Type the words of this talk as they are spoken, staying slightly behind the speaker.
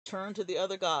turn to the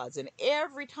other gods. And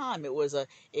every time it was a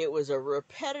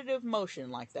repetitive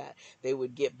motion like that. They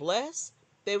would get blessed,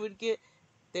 they would get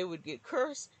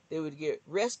cursed, they would get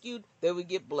rescued, they would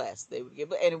get blessed, and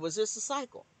it was just a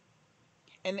cycle.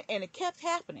 And it kept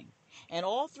happening. And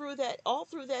all through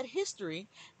that history,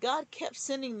 God kept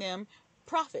sending them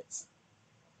prophets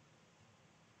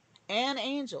and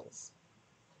angels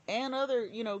and other,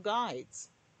 guides.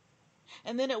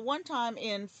 And then at one time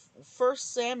in 1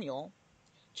 Samuel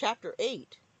chapter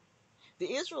 8,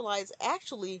 the Israelites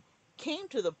actually came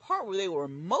to the part where they were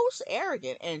most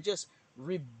arrogant and just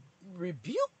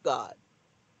rebuked God.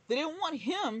 They didn't want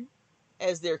him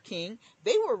as their king.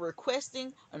 They were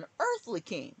requesting an earthly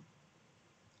king.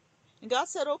 And God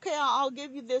said, okay, I'll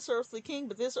give you this earthly king,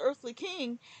 but this earthly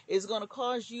king is going to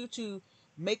cause you to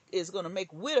make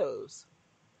widows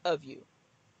of you.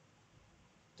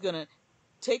 It's going to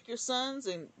take your sons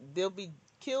and they'll be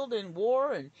killed in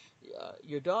war, and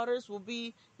your daughters will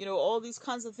be, all these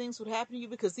kinds of things would happen to you,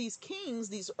 because these kings,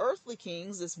 these earthly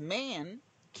kings, this man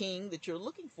king that you're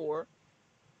looking for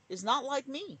is not like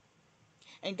me.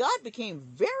 And God became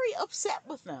very upset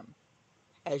with them,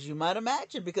 as you might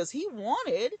imagine, because he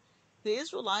wanted the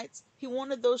Israelites, he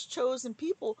wanted those chosen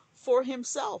people for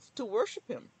himself to worship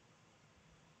him.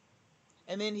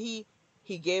 And then he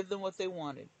gave them what they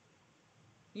wanted.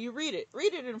 You read it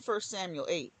in 1 Samuel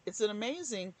 8. It's an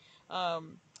amazing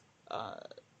um, uh,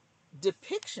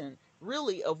 depiction,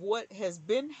 really, of what has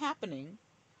been happening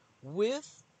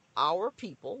with our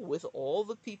people, with all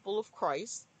the people of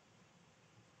Christ,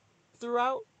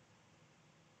 throughout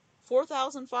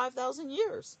 4,000, 5,000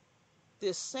 years.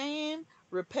 This same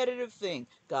repetitive thing.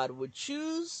 God would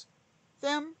choose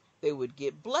them, they would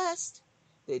get blessed,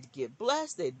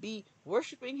 they'd be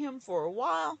worshiping him for a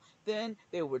while, then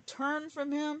they would turn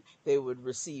from him, they would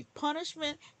receive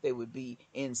punishment, they would be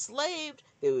enslaved,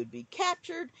 they would be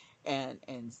captured, and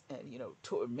in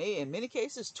many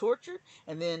cases tortured,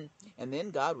 and then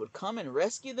God would come and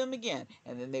rescue them again,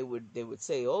 and then they would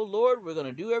say, oh Lord, we're going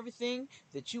to do everything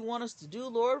that you want us to do,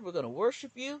 Lord, we're going to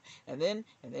worship you, and then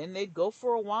they'd go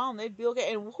for a while and they'd be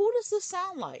okay. And who does this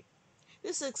sound like?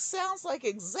 This sounds like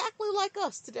exactly like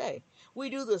us today.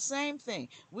 We do the same thing.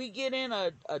 We get in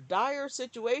a dire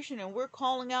situation and we're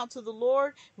calling out to the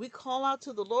Lord. We call out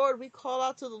to the Lord. We call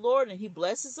out to the Lord, and he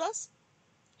blesses us.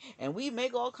 And we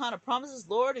make all kind of promises.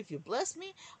 Lord, if you bless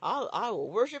me, I will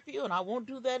worship you, and I won't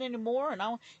do that anymore.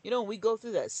 And we go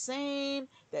through that same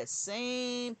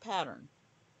pattern.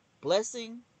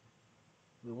 Blessing.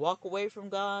 We walk away from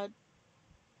God.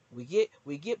 We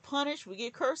get punished, we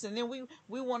get cursed, and then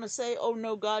we want to say, oh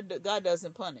no, God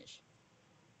doesn't punish.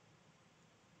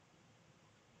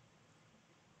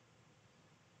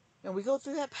 And we go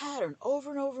through that pattern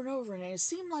over and over and over, and it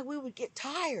seemed like we would get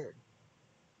tired.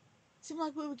 It seemed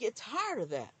like we would get tired of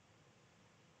that.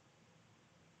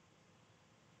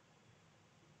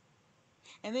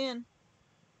 And then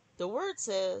the word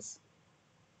says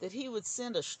that he would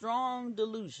send a strong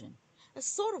delusion. That's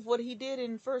sort of what he did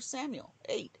in 1 Samuel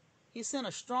 8. He sent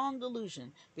a strong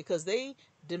delusion because they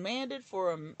demanded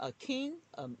for a king,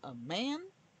 a man,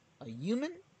 a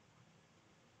human,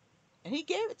 and he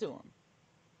gave it to them.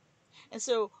 And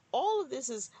so all of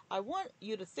this I want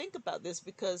you to think about this,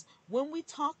 because when we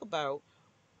talk about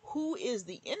who is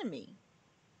the enemy,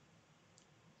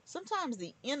 sometimes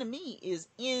the enemy is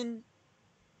inner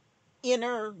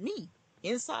me,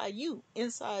 inside you,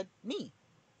 inside me,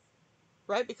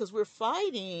 right? Because we're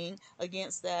fighting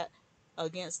against that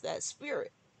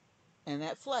spirit and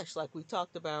that flesh, like we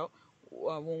talked about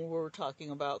when we were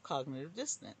talking about cognitive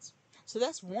dissonance. So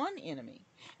that's one enemy.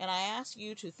 And I ask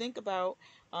you to think about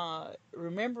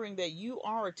remembering that you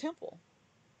are a temple.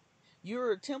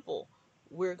 You're a temple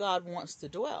where God wants to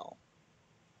dwell.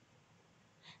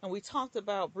 And we talked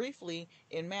about briefly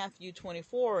in Matthew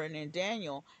 24 and in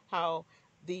Daniel how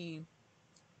the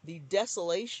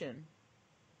desolation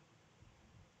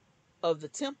of the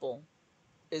temple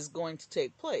is going to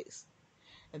take place.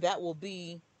 And that will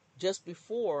be just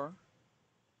before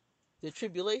the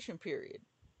tribulation period,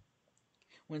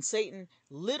 when Satan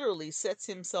literally sets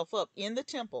himself up in the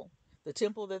temple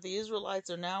that the Israelites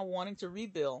are now wanting to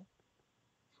rebuild.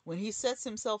 When he sets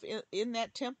himself in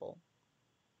that temple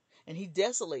and he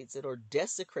desolates it, or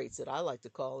desecrates it, I like to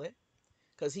call it,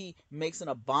 because he makes an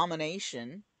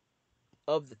abomination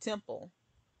of the temple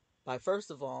by, first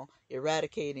of all,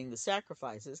 eradicating the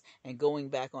sacrifices and going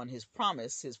back on his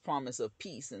promise of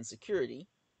peace and security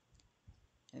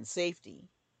and safety.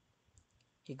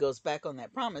 He goes back on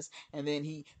that promise, and then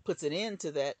he puts an end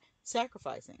to that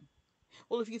sacrificing.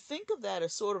 Well, if you think of that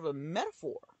as sort of a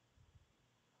metaphor,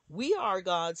 we are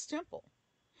God's temple.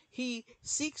 He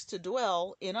seeks to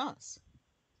dwell in us.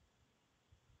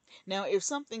 Now, if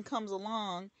something comes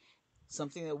along,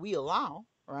 something that we allow,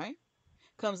 right,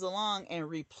 comes along and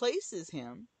replaces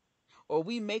him, or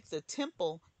we make the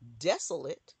temple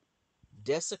desolate,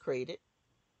 desecrated,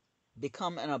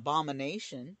 become an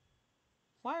abomination.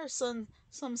 Why are some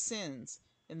sins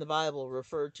in the Bible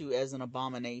referred to as an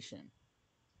abomination?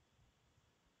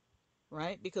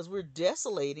 Right? Because we're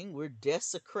desolating, we're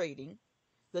desecrating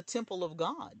the temple of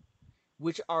God,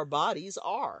 which our bodies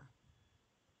are.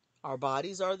 Our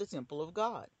bodies are the temple of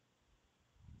God.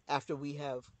 After we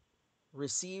have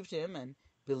received him and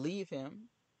believe him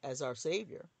as our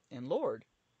Savior and Lord.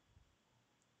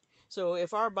 So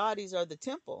if our bodies are the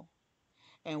temple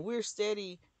and we're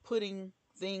steady putting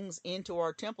things into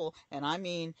our temple, and I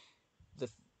mean the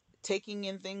taking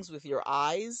in things with your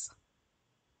eyes,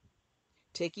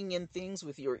 taking in things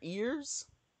with your ears,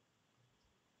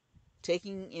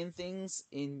 taking in things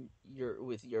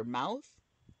with your mouth,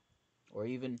 or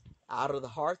even out of the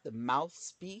heart, the mouth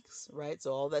speaks, right?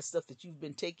 So all that stuff that you've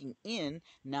been taking in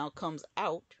now comes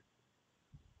out.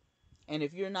 And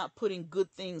if you're not putting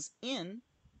good things in,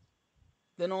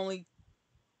 then only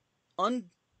un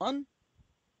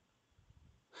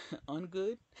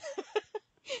ungood,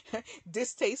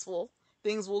 distasteful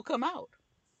things will come out,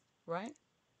 right?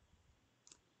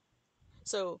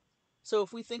 So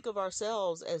if we think of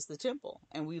ourselves as the temple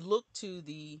and we look to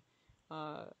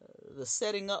uh, the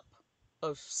setting up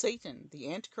of Satan,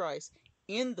 the antichrist,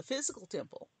 in the physical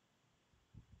temple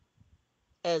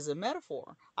as a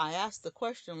metaphor, I asked the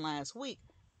question last week,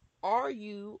 are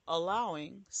you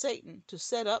allowing Satan to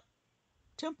set up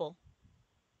temple,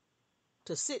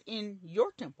 to sit in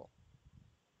your temple?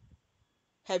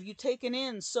 Have you taken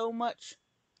in so much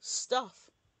stuff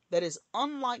that is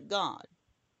unlike God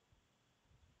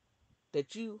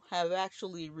that you have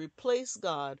actually replaced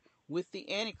God with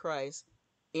the Antichrist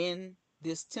in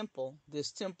this temple,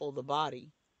 the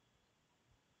body?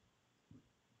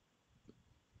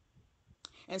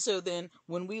 And so then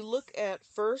when we look at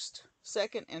 1st,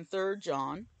 2nd, and 3rd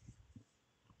John,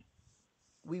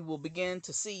 we will begin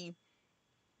to see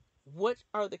what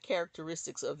are the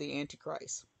characteristics of the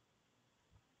Antichrist.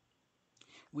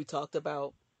 We talked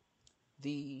about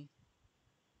the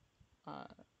uh,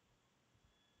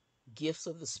 gifts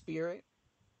of the Spirit.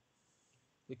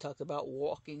 We talked about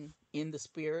walking in the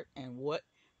Spirit and what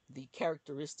the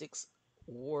characteristics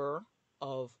were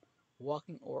of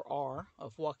walking, or are,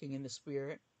 of walking in the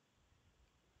Spirit.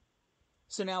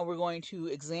 So now we're going to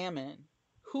examine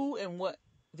who and what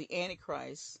the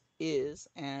Antichrist is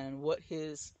and what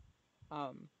his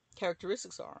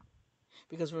characteristics are.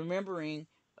 Because remembering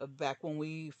back when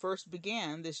we first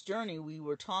began this journey, we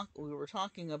were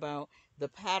talking about the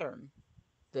pattern,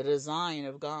 the design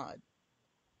of God.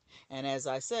 And as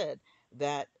I said,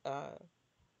 that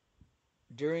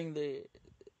during the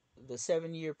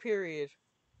 7-year period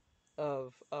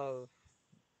of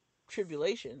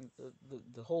tribulation,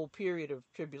 the whole period of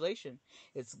tribulation,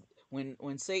 it's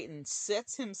when Satan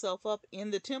sets himself up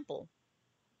in the temple.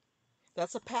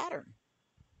 That's a pattern.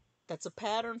 That's a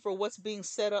pattern for what's being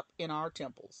set up in our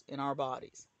temples, in our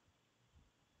bodies.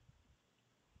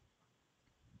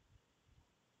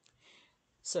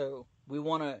 So we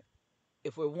want to,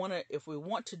 if we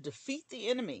want to defeat the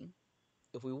enemy,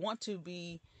 if we want to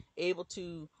be able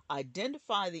to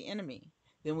identify the enemy,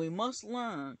 then we must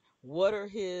learn what are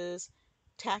his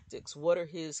tactics, what are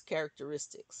his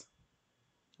characteristics,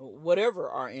 whatever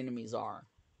our enemies are,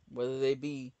 whether they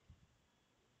be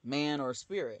man or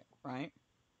spirit, right?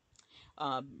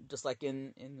 Just like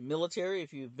in the military,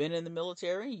 if you've been in the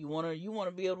military, you want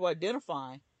to be able to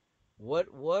identify what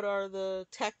are the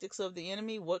tactics of the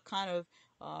enemy, what kind of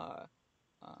uh,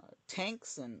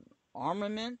 tanks and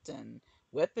armament and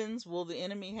weapons will the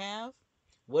enemy have,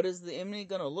 what is the enemy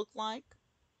going to look like,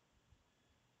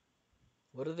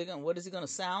 what is he going to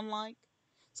sound like.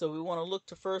 So we want to look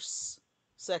to 1st,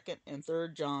 2nd, and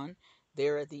 3rd John,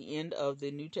 there at the end of the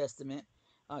New Testament,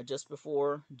 just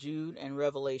before Jude and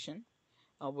Revelation.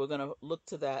 We're going to look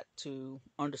to that to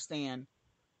understand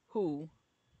who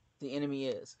the enemy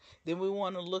is. Then we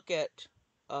want to look at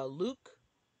Luke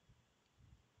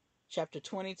chapter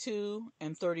 22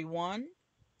 and 31.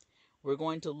 We're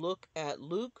going to look at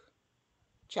Luke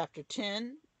chapter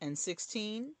 10 and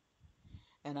 16.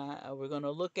 And we're going to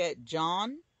look at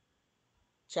John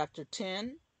chapter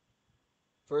 10,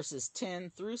 verses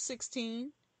 10 through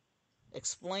 16,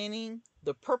 explaining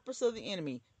the purpose of the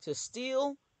enemy to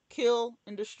steal, kill,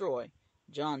 and destroy.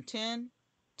 John 10,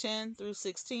 10 through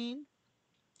 16.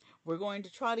 We're going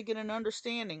to try to get an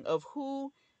understanding of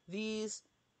who these,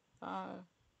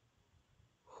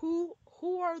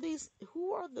 Who are these?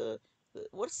 Who are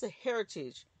what's the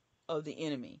heritage of the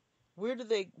enemy? Where do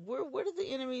the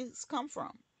enemies come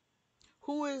from?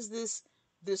 Who is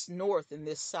this north and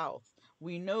this south?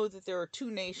 We know that there are two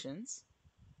nations.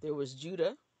 There was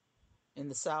Judah in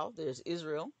the south. There's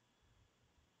Israel.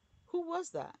 Who was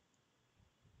that?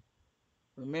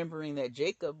 Remembering that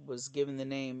Jacob was given the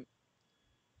name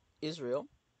Israel,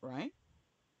 right?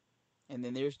 And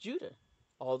then there's Judah.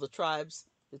 All the tribes,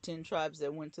 the 10 tribes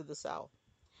that went to the south.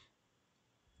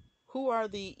 Who are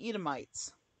the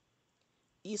Edomites?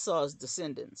 Esau's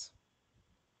descendants.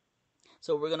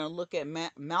 So we're going to look at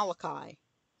Malachi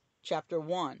chapter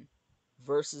 1,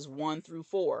 verses 1 through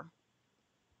 4.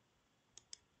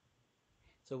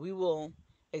 So we will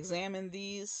examine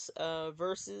these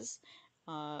verses.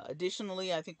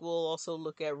 Additionally, I think we'll also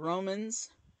look at Romans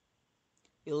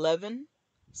 11,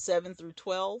 7 through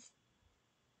 12.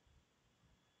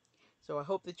 So I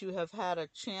hope that you have had a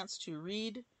chance to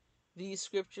read these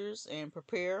scriptures and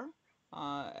prepare.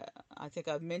 I think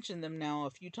I've mentioned them now a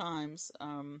few times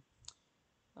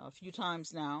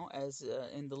now as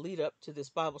in the lead up to this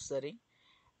Bible study.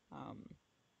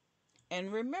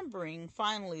 And remembering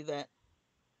finally that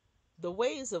the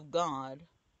ways of God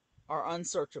are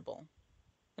unsearchable.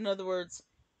 In other words,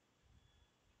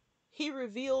 He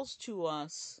reveals to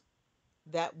us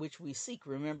that which we seek.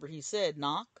 Remember, He said,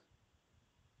 knock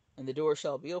and the door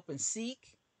shall be open.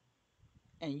 Seek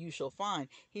and you shall find.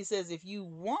 He says, if you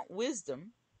want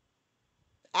wisdom,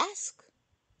 ask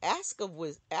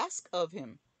of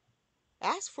Him.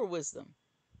 Ask for wisdom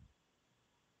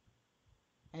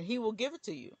and He will give it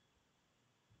to you.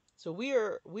 So we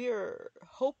are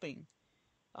hoping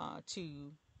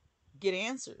to get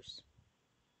answers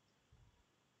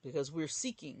because we're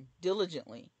seeking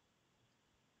diligently.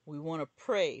 We want to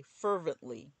pray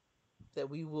fervently that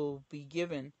we will be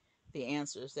given the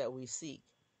answers that we seek.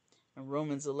 And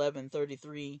Romans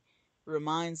 11:33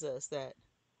 reminds us that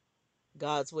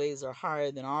God's ways are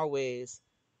higher than our ways.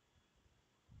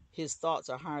 His thoughts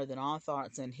are higher than our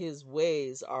thoughts, and His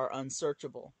ways are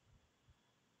unsearchable.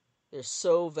 They're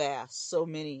so vast, so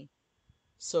many,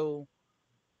 so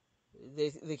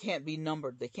they can't be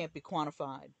numbered, they can't be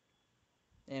quantified.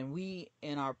 And we,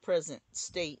 in our present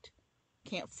state,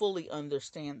 can't fully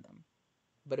understand them.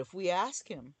 But if we ask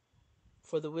Him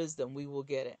for the wisdom, we will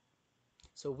get it.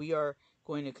 So we are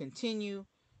going to continue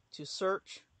to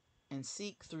search and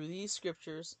seek through these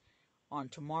scriptures on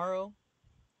tomorrow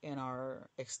in our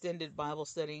extended Bible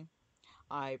study.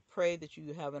 I pray that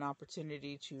you have an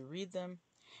opportunity to read them.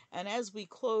 And as we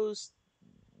close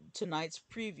tonight's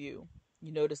preview,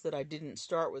 you notice that I didn't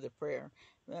start with a prayer.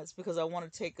 That's because I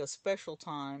want to take a special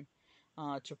time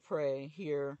to pray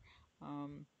here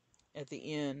at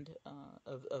the end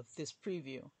of this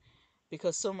preview,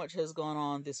 because so much has gone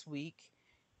on this week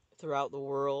throughout the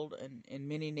world and in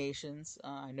many nations.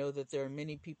 I know that there are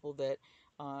many people that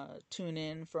tune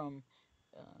in from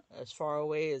as far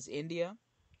away as India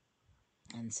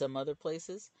and some other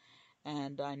places.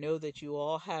 And I know that you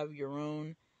all have your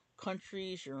own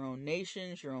countries, your own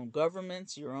nations, your own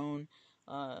governments, your own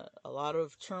a lot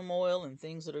of turmoil and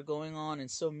things that are going on in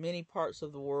so many parts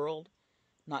of the world,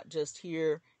 not just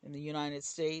here in the United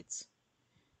States.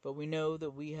 But we know that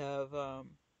we've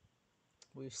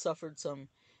suffered some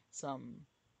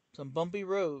bumpy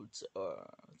roads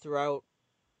throughout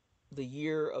the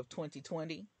year of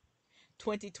 2020.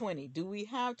 2020. Do we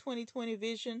have 2020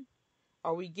 vision?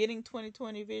 Are we getting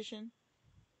 2020 vision?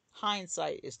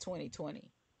 Hindsight is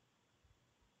 2020.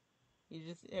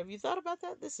 Have you thought about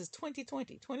that? This is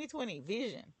 2020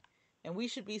 vision. And we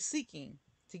should be seeking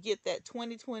to get that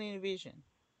 2020 vision.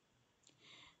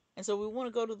 And so we want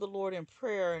to go to the Lord in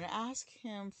prayer and ask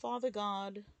Him, Father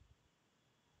God,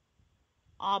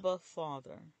 Abba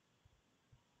Father,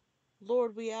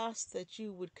 Lord, we ask that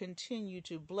you would continue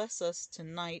to bless us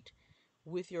tonight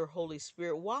with your Holy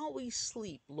Spirit. While we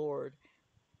sleep, Lord,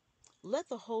 let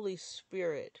the Holy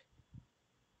Spirit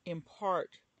impart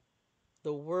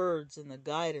the words and the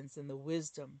guidance and the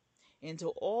wisdom into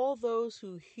all those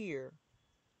who hear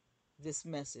this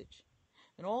message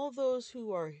and all those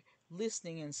who are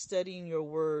listening and studying your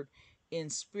word in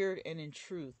spirit and in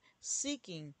truth,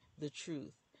 seeking the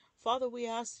truth. Father, we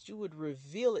ask that you would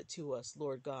reveal it to us,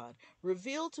 Lord God.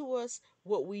 Reveal to us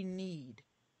what we need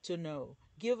to know.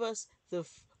 Give us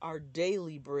our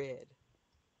daily bread,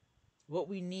 what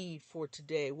we need for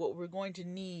today, what we're going to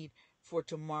need for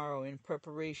tomorrow in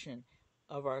preparation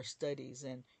of our studies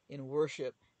and in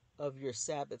worship of your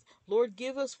Sabbath. Lord,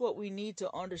 give us what we need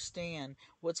to understand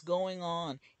what's going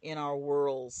on in our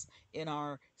worlds, in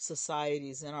our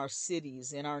societies, in our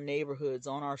cities, in our neighborhoods,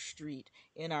 on our street,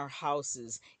 in our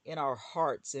houses, in our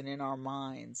hearts, and in our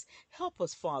minds. Help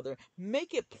us, Father.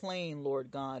 Make it plain, Lord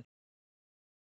God.